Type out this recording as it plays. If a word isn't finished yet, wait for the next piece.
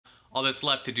All that's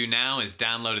left to do now is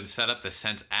download and set up the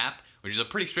Sense app, which is a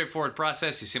pretty straightforward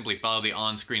process. You simply follow the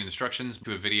on-screen instructions,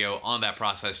 do a video on that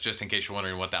process just in case you're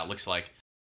wondering what that looks like.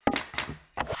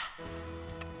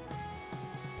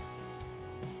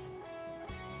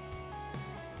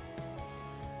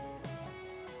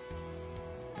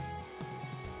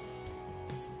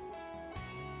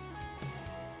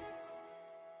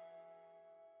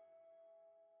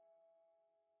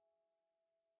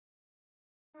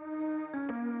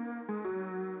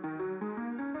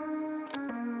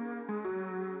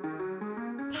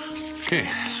 Okay,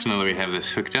 so now that we have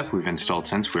this hooked up, we've installed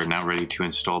Sense, we're now ready to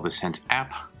install the Sense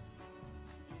app.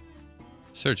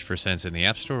 Search for Sense in the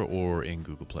App Store or in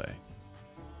Google Play.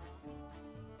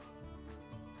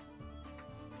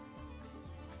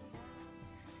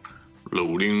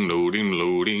 Loading, loading,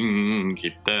 loading,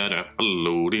 keep that app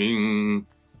loading.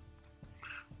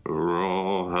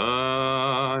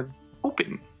 Rawhide,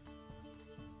 open.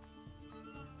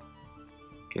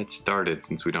 Get started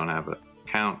since we don't have an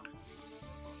account.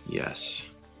 Yes.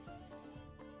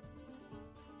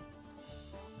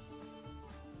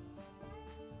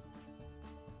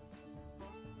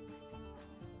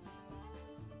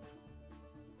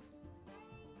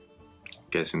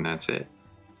 Guessing that's it.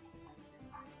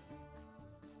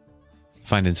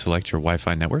 Find and select your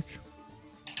Wi-Fi network.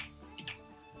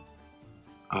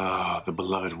 Oh, the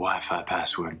beloved Wi-Fi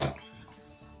password.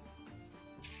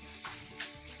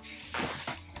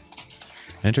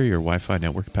 Enter your Wi-Fi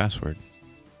network password.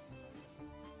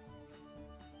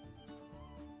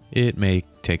 It may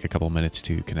take a couple minutes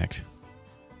to connect.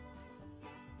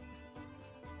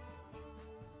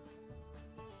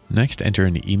 Next, enter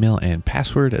an email and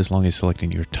password as long as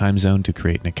selecting your time zone to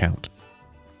create an account.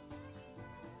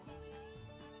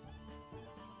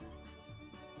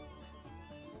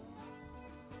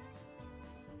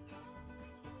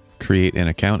 Create an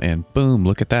account and boom,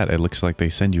 look at that. It looks like they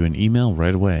send you an email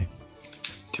right away.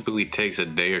 Typically takes a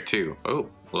day or two. Oh,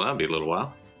 well, that'll be a little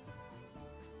while.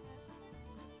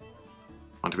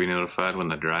 Want to be notified when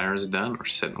the dryer is done or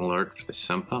set an alert for the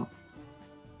sump pump?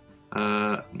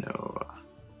 No.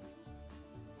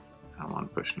 I don't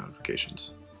want push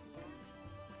notifications.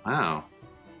 Wow.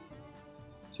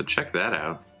 So check that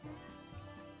out.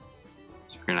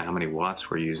 Just figuring out how many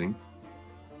watts we're using.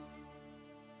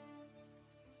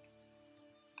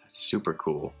 That's super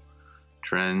cool.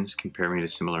 Trends, compare me to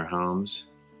similar homes.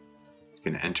 You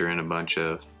can enter in a bunch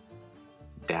of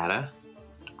data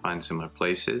to find similar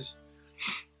places.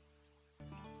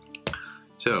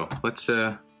 So let's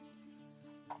turn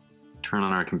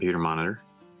on our computer monitor.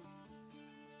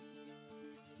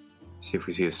 See if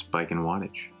we see a spike in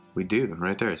wattage. We do,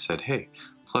 right there it said, hey,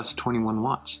 plus 21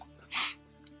 watts.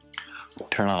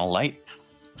 Turn on a light.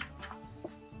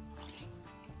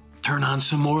 Turn on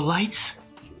some more lights.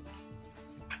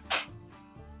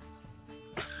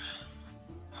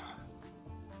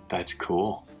 That's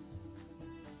cool.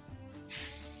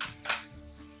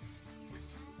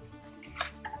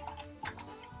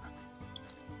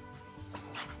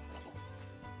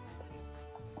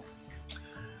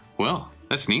 Well,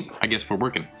 that's neat. I guess we're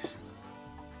working.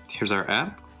 Here's our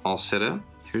app, all set up.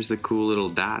 Here's the cool little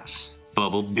dots.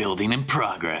 Bubble building in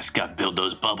progress. Got to build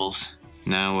those bubbles.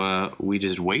 Now we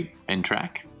just wait and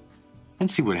track and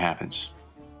see what happens.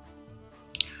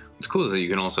 What's cool is that you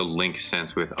can also link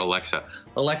Sense with Alexa.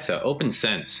 Alexa, open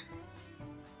Sense.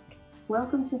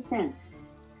 Welcome to Sense.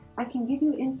 I can give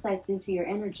you insights into your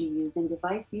energy use and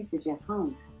device usage at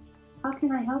home. How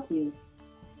can I help you?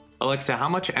 Alexa, how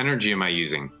much energy am I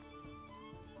using?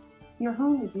 Your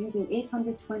home is using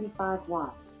 825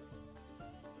 watts.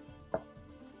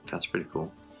 That's pretty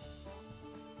cool.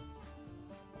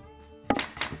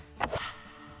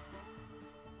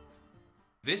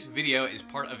 This video is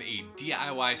part of a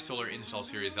DIY solar install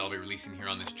series that I'll be releasing here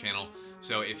on this channel.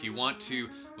 So if you want to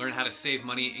learn how to save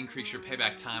money, increase your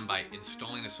payback time by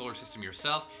installing a solar system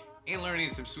yourself, and learning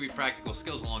some sweet practical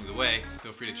skills along the way,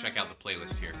 feel free to check out the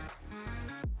playlist here.